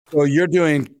So you're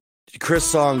doing Chris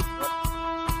song.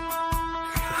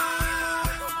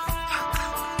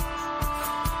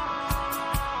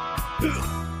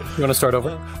 You want to start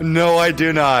over? No, I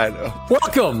do not.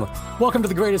 Welcome to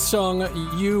the Greatest Song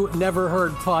You Never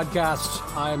Heard podcast.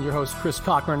 I am your host, Chris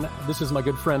Cochran. This is my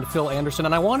good friend, Phil Anderson.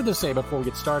 And I wanted to say before we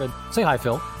get started, say hi,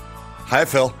 Phil. Hi,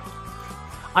 Phil.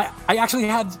 I actually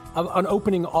had an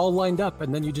opening all lined up,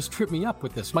 and then you just tripped me up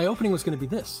with this. My opening was going to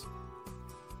be this.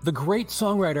 The great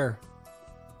songwriter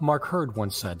Mark Hurd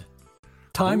once said,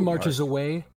 "Time marches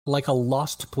away like a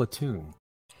lost platoon."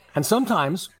 And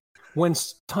sometimes when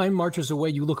time marches away,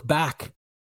 you look back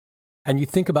and you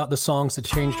think about the songs that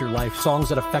changed your life, songs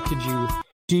that affected you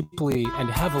deeply and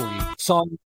heavily,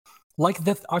 songs like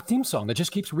our theme song that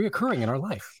just keeps reoccurring in our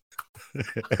life.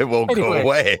 It won't go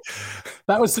away.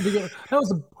 That was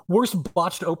the worst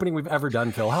botched opening we've ever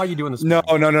done, Phil. How are you doing this No.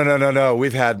 morning?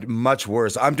 We've had much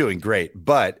worse. I'm doing great.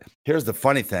 But here's the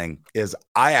funny thing is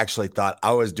I actually thought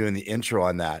I was doing the intro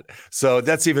on that. So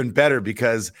that's even better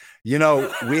because, you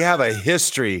know, we have a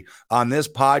history on this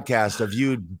podcast of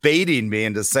you baiting me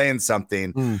into saying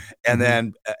something and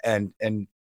then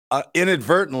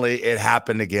inadvertently it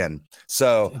happened again.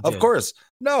 So of course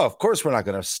we're not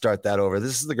going to start that over.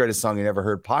 This is the Greatest Song You Never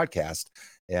Heard podcast.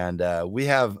 And we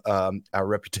have our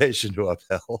reputation to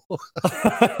uphold.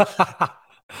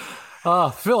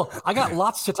 Phil, I got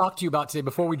lots to talk to you about today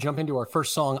before we jump into our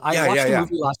first song. I watched a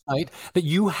movie last night that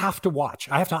you have to watch.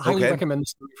 I have to highly recommend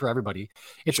this movie for everybody.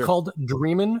 It's called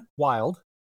Dreamin' Wild.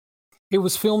 It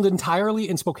was filmed entirely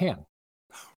in Spokane.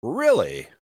 Really?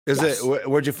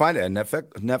 Where'd you find it?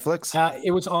 Netflix?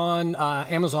 It was on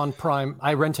Amazon Prime.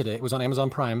 I rented it. It was on Amazon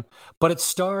Prime. But it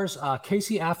stars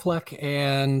Casey Affleck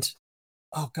and,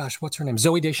 oh gosh, what's her name?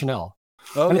 Zooey Deschanel.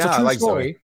 Oh, and it's yeah, a true I like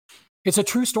story. Zooey. It's a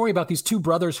true story about these two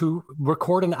brothers who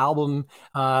record an album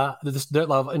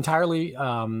entirely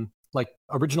like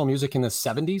original music in the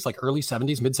 70s, like early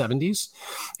 70s, mid 70s.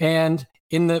 And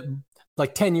in the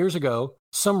 10 years ago,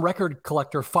 some record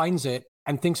collector finds it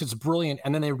and thinks it's brilliant.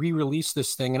 And then they re-release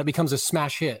this thing and it becomes a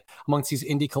smash hit amongst these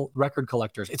indie record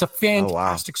collectors. It's a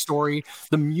fantastic story.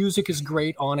 The music is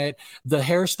great on it. The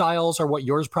hairstyles are what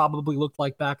yours probably looked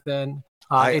like back then.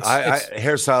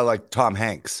 Hairstyle like Tom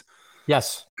Hanks.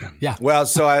 Yes. Yeah. Well,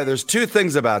 so there's two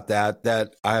things about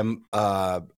that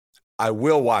I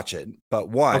will watch it. But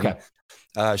one,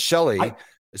 Shelley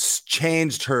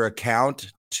changed her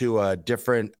account to a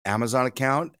different Amazon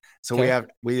account. So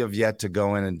we have yet to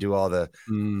go in and do all the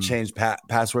change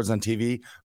passwords on TV.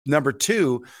 Number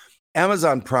two,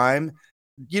 Amazon Prime,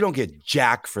 you don't get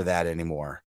jack for that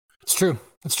anymore. It's true.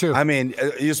 It's true. I mean,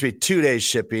 it used to be 2 days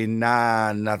shipping.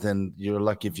 Nothing. You're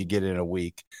lucky if you get it in a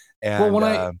week. And when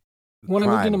I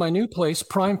moved into my new place,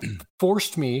 Prime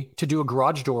forced me to do a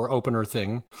garage door opener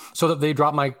thing so that they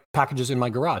drop my packages in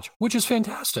my garage, which is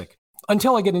fantastic.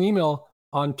 Until I get an email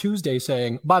on Tuesday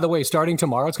saying, by the way, starting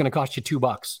tomorrow, it's going to cost you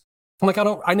 $2. I'm like,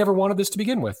 I never wanted this to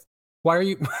begin with. Why are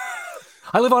you?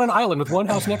 I live on an island with one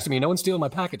house next to me. No one's stealing my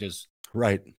packages.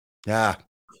 Right. Yeah.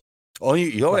 Oh,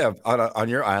 you only have on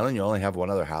your island, you only have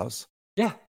one other house?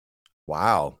 Yeah.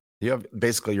 Wow. You have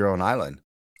basically your own island.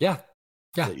 Yeah.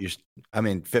 Yeah.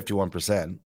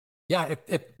 51%. Yeah.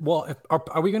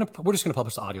 Are we we're just going to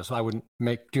publish the audio. So I wouldn't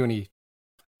do any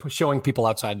showing people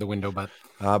outside the window, but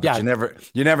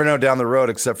you never know down the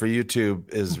road, except for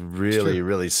YouTube is really,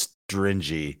 really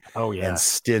stringy and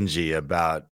stingy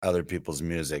about other people's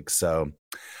music. So,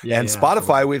 Spotify,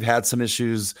 absolutely. We've had some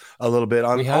issues a little bit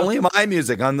on only my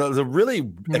music, on the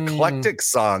really eclectic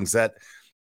songs that,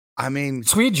 I mean.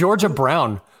 Sweet Georgia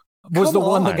Brown was the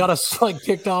one that got us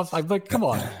kicked off. I'm like, come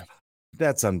on.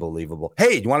 That's unbelievable.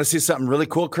 Hey, you want to see something really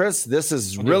cool, Chris? This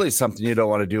is really something you don't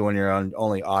want to do when you're on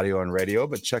only audio and radio,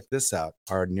 but check this out.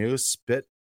 Our new Spit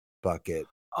Bucket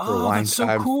for Wine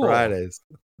Time Fridays.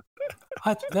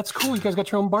 That's cool. You guys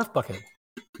got your own barf bucket.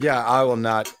 Yeah, I will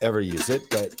not ever use it,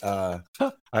 but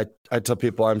I tell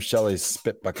people I'm Shelley's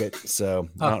Spit Bucket, so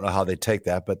I don't know how they take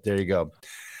that, but there you go.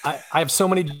 I have so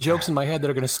many jokes in my head that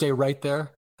are going to stay right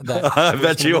there. I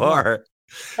bet you are.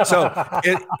 So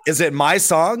is it my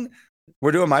song?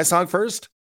 We're doing my song first?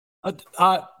 I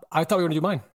thought we were going to do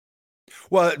mine.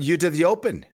 Well, you did the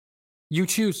open. You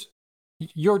choose.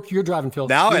 You're driving, Phil.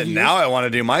 Now I want to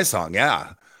do my song.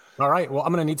 Yeah. All right. Well,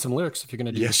 I'm going to need some lyrics if you're going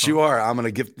to do Yes, you are. I'm going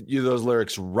to give you those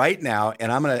lyrics right now.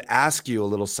 And I'm going to ask you a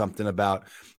little something about,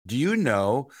 do you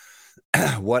know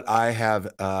what I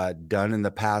have done in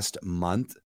the past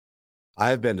month? I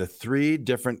have been to 3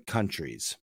 different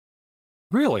countries.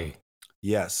 Really?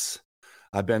 Yes.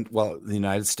 I've been, the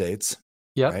United States.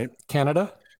 Yeah. Right?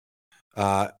 Canada?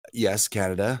 Yes,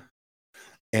 Canada.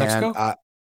 Mexico?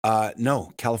 And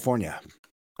no, California.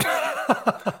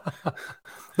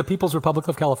 The People's Republic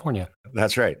of California.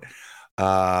 That's right.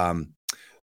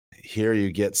 Here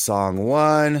you get song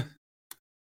 1.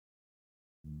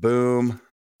 Boom,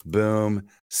 boom,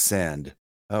 send.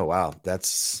 Oh, wow.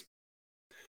 That's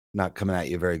not coming at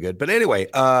you very good. But anyway,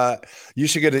 you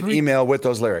should get an email with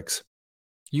those lyrics.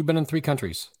 You've been in 3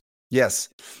 countries. Yes.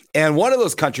 And one of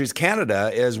those countries,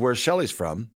 Canada, is where Shelley's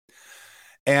from.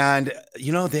 And,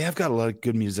 they have got a lot of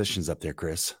good musicians up there,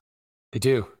 Chris. They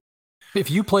do. If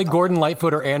you play Gordon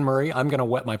Lightfoot or Anne Murray, I'm going to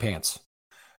wet my pants.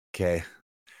 Okay.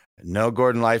 No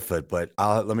Gordon Lightfoot, but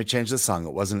let me change the song.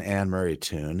 It wasn't Anne Murray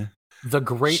tune. The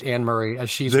great Anne Murray, as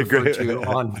she's referred to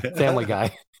on Family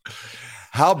Guy.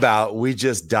 How about we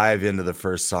just dive into the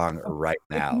first song right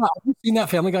now? Have you seen that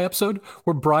Family Guy episode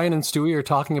where Brian and Stewie are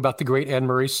talking about the great Anne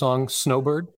Murray song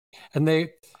Snowbird? And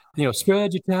they,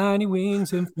 spread your tiny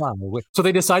wings and fly away. So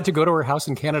they decide to go to her house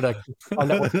in Canada to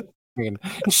find out what they mean.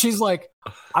 And she's like,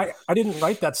 I didn't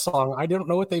write that song. I don't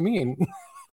know what they mean.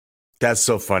 That's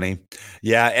so funny.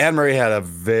 Yeah, Anne Murray had a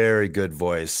very good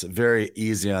voice, very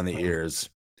easy on the ears,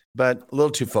 but a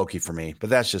little too folky for me. But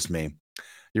that's just me.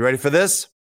 You ready for this?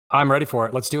 I'm ready for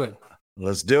it. Let's do it.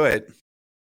 Let's do it.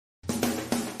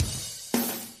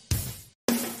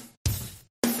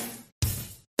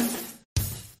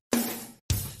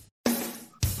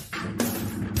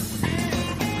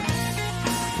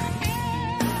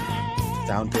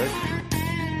 Sound good?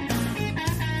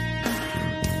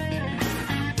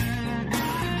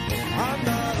 I'm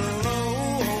not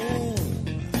alone.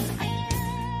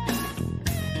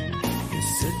 You're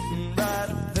sitting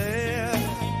right there.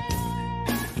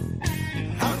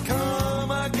 How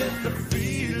come I get the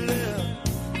feeling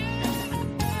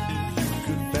you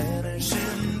could vanish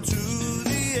into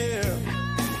the air?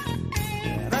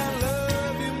 And I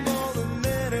love you more than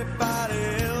anybody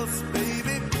else,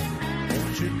 baby.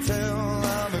 Won't you tell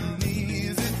I'm an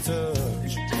easy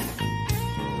touch?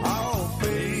 Oh,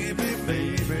 baby,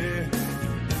 baby,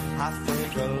 I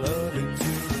think I love you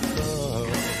too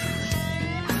much.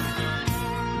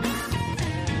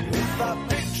 If I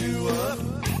picked you up,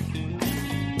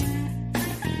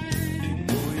 you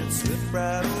know you'd slip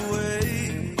right away.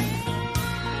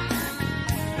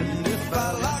 And if I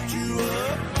locked you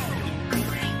up,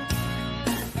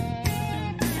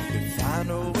 you'd find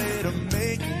a way to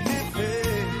make me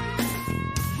pay.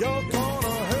 You're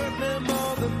gonna hurt me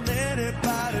more than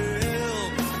anybody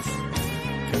else,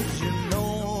 'cause you know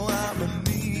I'm an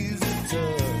easy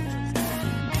touch.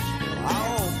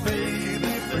 Oh,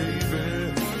 baby, baby,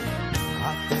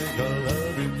 I think I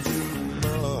love you too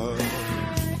much.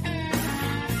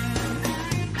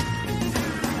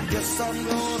 I guess I'm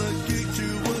gonna get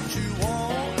you what you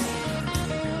want,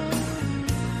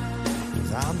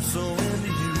 'cause I'm so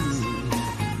into you.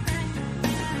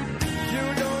 You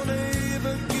don't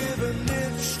even give an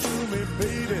inch to me,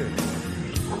 baby,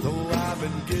 though I've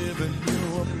been giving you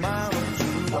a mile or two.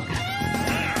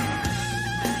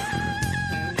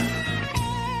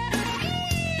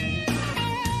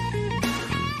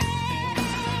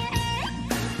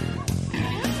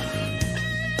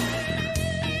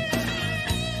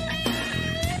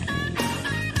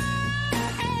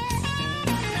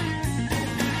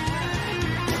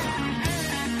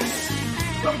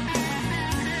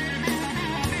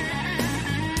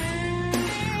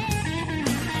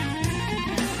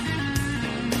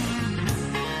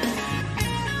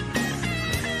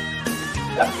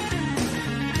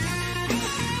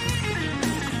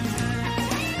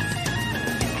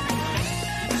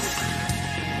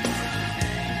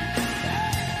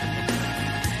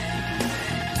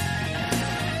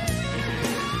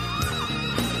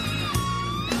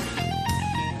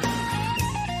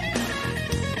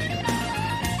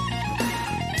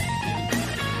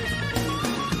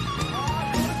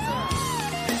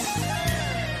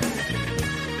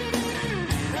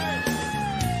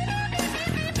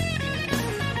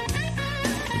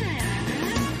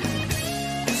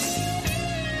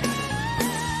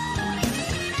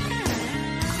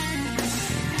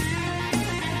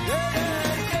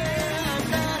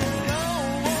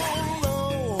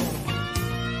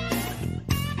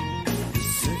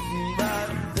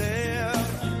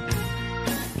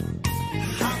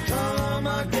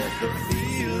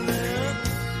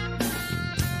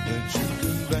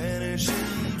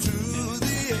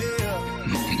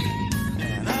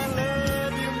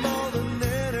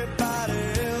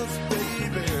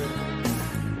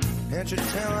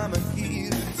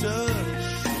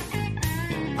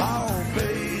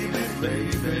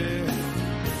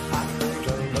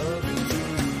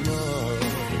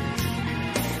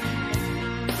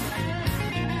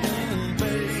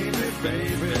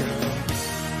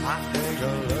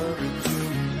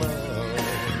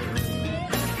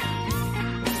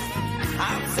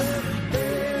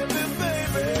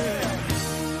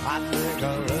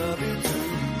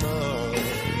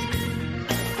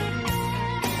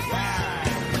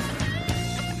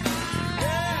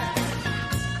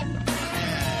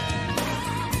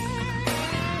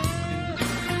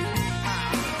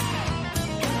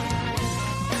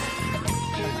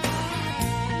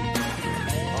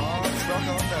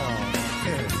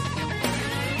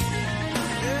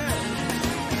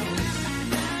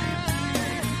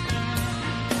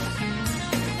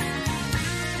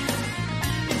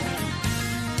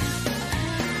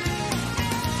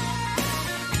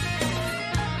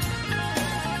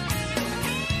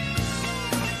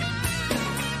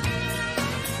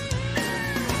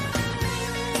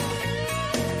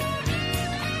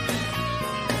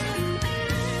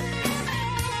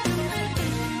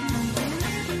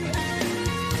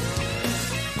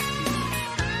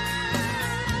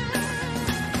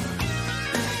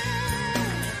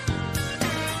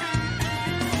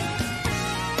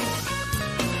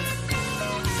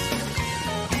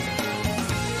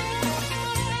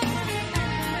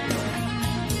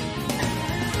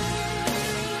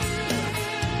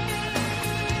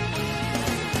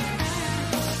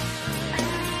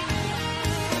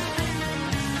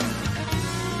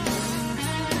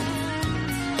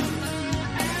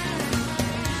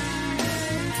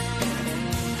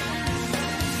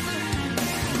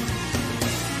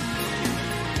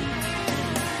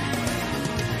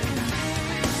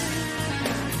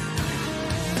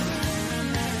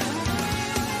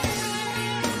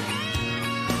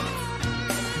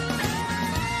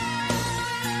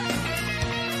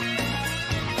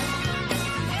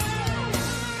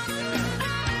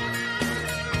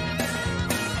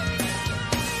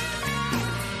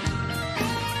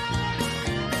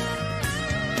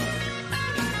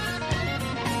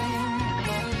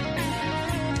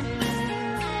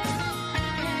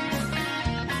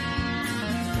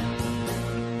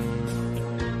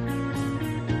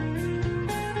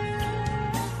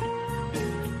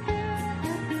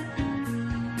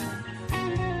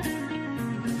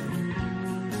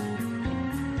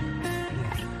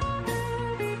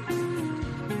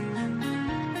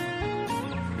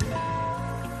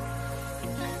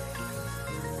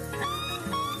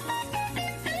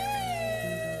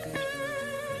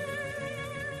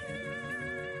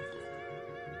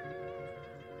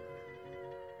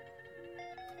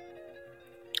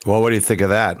 Well, what do you think of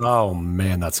that? Oh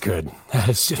man, that's good.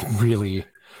 That's just really,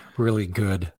 really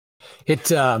good.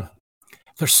 It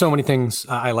there's so many things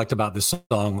I liked about this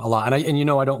song a lot, and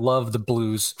I don't love the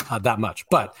blues that much,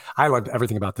 but I loved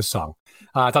everything about this song.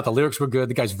 I thought the lyrics were good.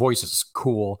 The guy's voice is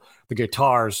cool. The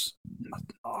guitars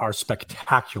are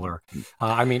spectacular.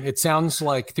 I mean, it sounds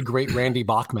like the great Randy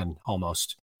Bachman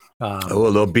almost. A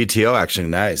little BTO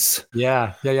action, nice.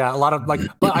 Yeah. A lot of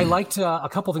but I liked a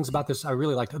couple things about this. I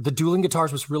really liked the dueling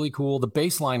guitars was really cool. The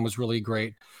bass line was really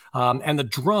great, and the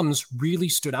drums really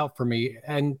stood out for me.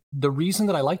 And the reason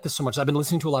that I like this so much, I've been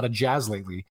listening to a lot of jazz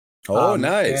lately. Oh,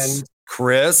 nice,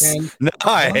 Chris.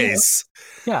 Nice.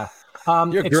 Yeah,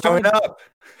 you're growing up.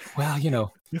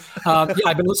 Well,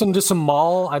 I've been listening to some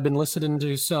Maul. I've been listening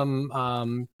to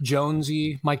some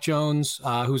Jonesy, Mike Jones,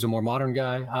 who's a more modern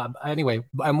guy. Anyway,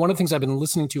 and one of the things I've been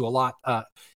listening to a lot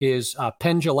is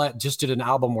Penn Jillette just did an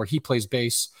album where he plays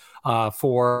bass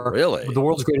for the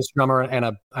world's greatest drummer and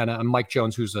a Mike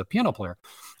Jones, who's a piano player.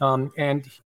 And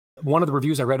one of the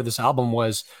reviews I read of this album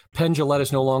was Penn Jillette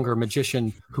is no longer a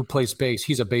magician who plays bass.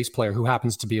 He's a bass player who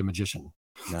happens to be a magician.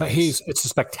 Nice. It's a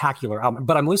spectacular album,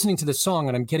 but I'm listening to this song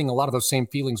and I'm getting a lot of those same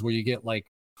feelings where you get like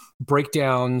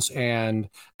breakdowns and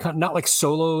not like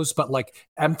solos, but like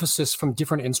emphasis from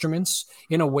different instruments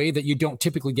in a way that you don't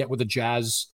typically get with a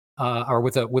jazz or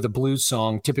with a blues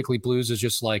song. Typically blues is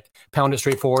just like pound it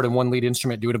straight forward and one lead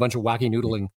instrument doing a bunch of wacky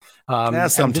noodling.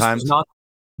 Sometimes.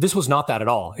 This was not that at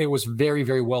all. It was very,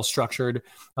 very well structured.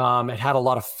 It had a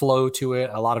lot of flow to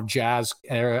it, a lot of jazz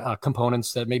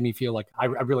components that made me feel like I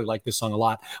really like this song a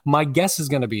lot. My guess is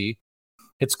going to be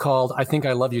it's called I Think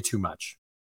I Love You Too Much.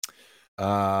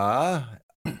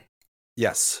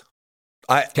 Yes.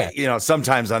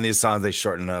 Sometimes on these songs they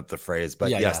shorten up the phrase, but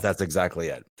yes, that's exactly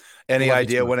it. Any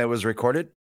idea when it was recorded?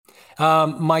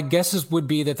 My guesses would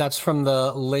be that that's from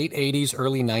the late 80s,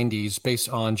 early 90s, based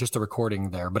on just the recording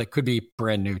there, but it could be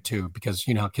brand new too, because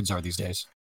you know how kids are these days.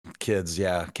 Kids,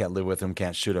 yeah, can't live with them,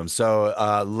 can't shoot them. So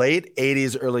late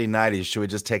 80s, early 90s, should we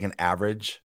just take an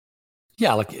average?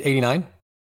 Yeah, like 89?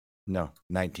 No,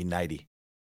 1990.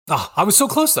 Oh, I was so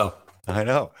close though. I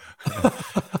know.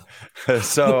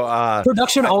 So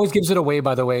production always gives it away,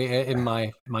 by the way, in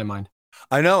my mind.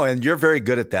 I know, and you're very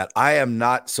good at that. I am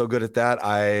not so good at that.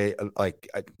 I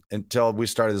until we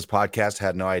started this podcast,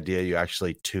 had no idea you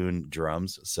actually tune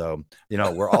drums. So,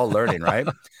 we're all learning, right?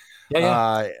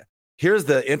 Yeah. Here's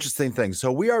the interesting thing.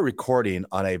 So we are recording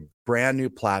on a brand new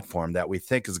platform that we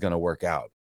think is going to work out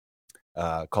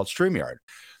called StreamYard.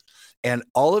 And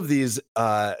all of these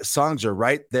songs are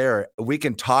right there. We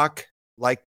can talk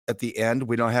like at the end.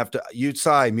 We don't have to. You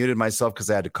saw I muted myself because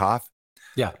I had to cough.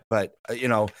 Yeah. But,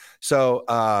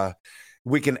 so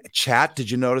we can chat.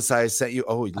 Did you notice I sent you?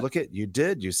 Oh, look at you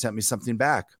did. You sent me something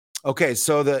back. Okay.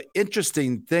 So the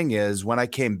interesting thing is when I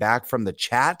came back from the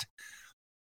chat,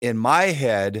 in my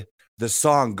head, the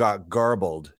song got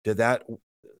garbled. Did that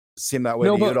seem that way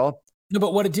to you at all? No,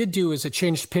 but what it did do is it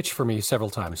changed pitch for me several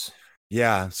times.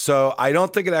 Yeah. So I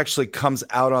don't think it actually comes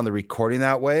out on the recording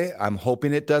that way. I'm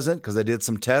hoping it doesn't because I did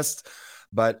some tests.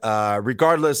 But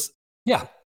regardless. Yeah.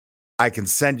 I can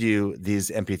send you these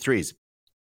MP3s.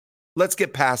 Let's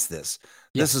get past this.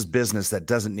 Yes. This is business that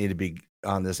doesn't need to be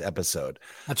on this episode.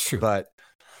 That's true. But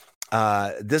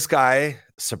this guy,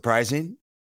 surprising,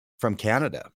 from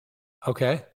Canada.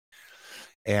 Okay.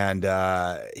 And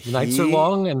nights are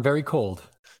long and very cold.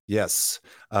 Yes.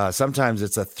 Sometimes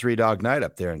it's a 3-dog night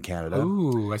up there in Canada.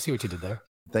 Ooh, I see what you did there.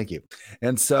 Thank you.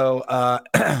 And so,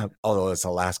 although it's an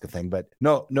Alaska thing, but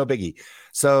no biggie.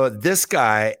 So this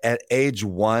guy at age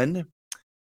 1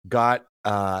 got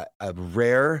a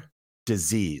rare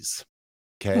disease.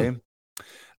 Okay.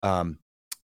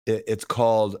 It's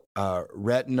called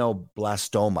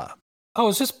retinoblastoma. Oh,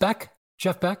 is this Beck?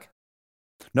 Jeff Beck?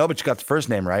 No, but you got the first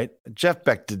name right. Jeff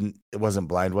Beck wasn't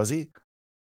blind, was he?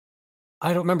 I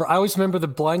don't remember. I always remember the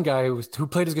blind guy who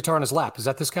played his guitar on his lap. Is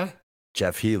that this guy?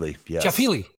 Jeff Healey. Yes. Jeff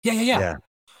Healey. Yeah.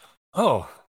 Oh.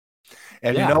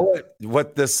 And you know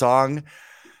what this song,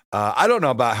 I don't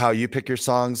know about how you pick your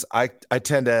songs. I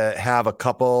tend to have a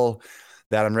couple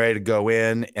that I'm ready to go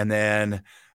in, and then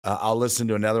I'll listen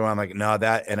to another one. I'm like, no,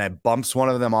 and I bumps one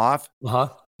of them off. Uh-huh.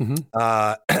 Mm-hmm.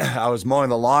 I was mowing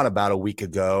the lawn about a week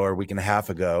and a half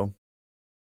ago.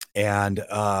 And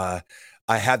I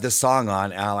had this song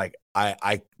on, and I'm like,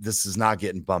 this is not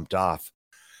getting bumped off.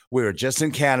 We were just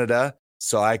in Canada,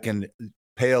 so I can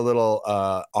pay a little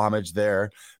homage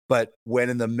there. But when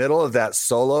in the middle of that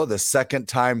solo, the second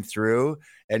time through,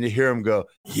 and you hear him go,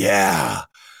 yeah.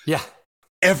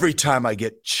 Every time I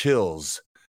get chills.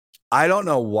 I don't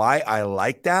know why I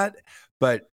like that,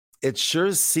 but it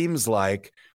sure seems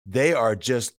like they are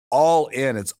just all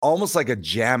in. It's almost like a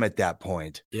jam at that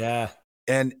point. Yeah.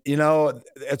 And, you know,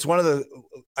 it's one of the,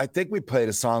 I think we played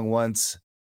a song once.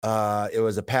 It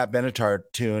was a Pat Benatar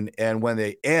tune. And when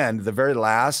they end, the very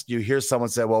last, you hear someone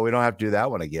say, well, we don't have to do that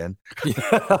one again.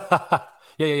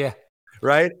 Yeah.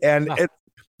 Right. And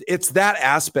it's that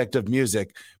aspect of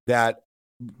music that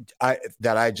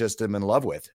I just am in love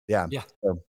with. Yeah.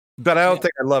 So, but I don't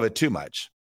think I love it too much.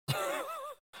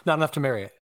 Not enough to marry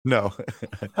it. No.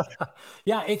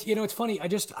 Yeah, it's funny.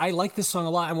 I like this song a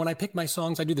lot, and when I pick my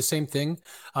songs, I do the same thing.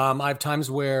 I have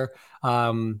times where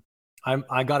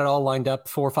I got it all lined up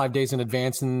 4 or 5 days in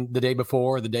advance, and the day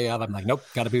before, or the day of, I'm like, nope,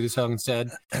 got to do this song instead.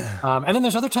 And then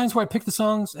there's other times where I pick the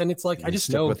songs, and it's like I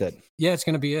just know with it. Yeah, it's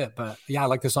gonna be it. But yeah, I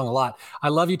like this song a lot. I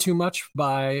Love You Too Much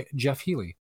by Jeff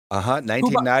Healey.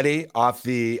 1990 off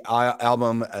the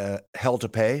album Hell to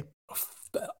Pay.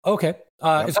 Okay.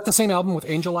 Is that the same album with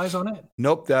Angel Eyes on it?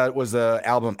 Nope, that was the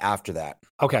album after that.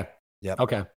 Okay. Yep.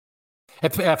 Okay.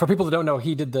 For people that don't know,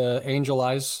 he did the Angel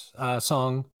Eyes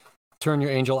song, Turn Your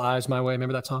Angel Eyes My Way.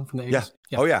 Remember that song from the 80s?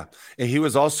 Yeah. Oh, yeah. And he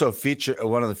was also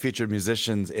one of the featured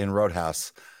musicians in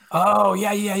Roadhouse. Oh,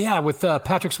 yeah. With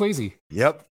Patrick Swayze.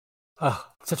 Yep. Oh,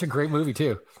 such a great movie,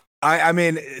 too. I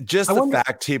mean, just the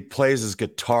fact he plays his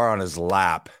guitar on his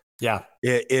lap. Yeah.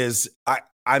 It is...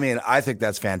 I mean, I think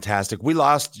that's fantastic. We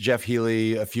lost Jeff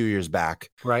Healey a few years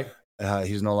back. Right.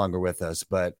 He's no longer with us,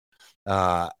 but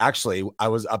actually I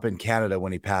was up in Canada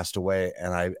when he passed away,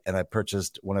 and I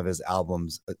purchased one of his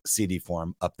albums, CD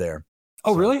form, up there.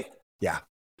 Oh, really? Yeah.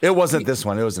 It wasn't this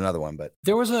one. It was another one, but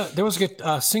there was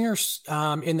a singer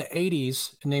in the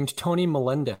 80s named Tony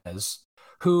Melendez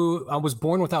who was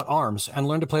born without arms and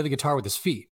learned to play the guitar with his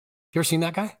feet. You ever seen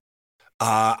that guy?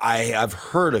 I have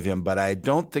heard of him, but I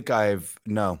don't think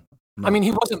no. I mean, he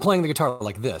wasn't playing the guitar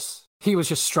like this. He was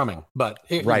just strumming, but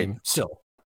still.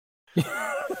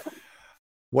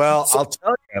 Well, I'll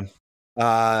tell you,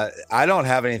 I don't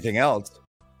have anything else.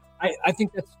 I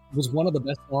think that was one of the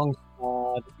best songs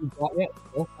that you brought yet.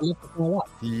 I love the song a lot.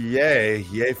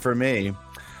 Yay for me.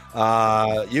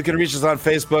 You can reach us on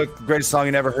Facebook,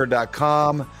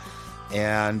 greatestsongyouneverheard.com,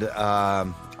 and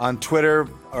on Twitter,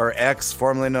 or X,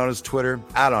 formerly known as Twitter.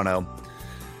 I don't know.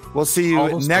 We'll see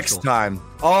you next time.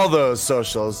 All those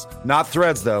socials, not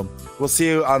Threads, though. We'll see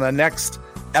you on the next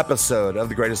episode of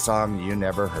The Greatest Song You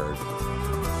Never Heard.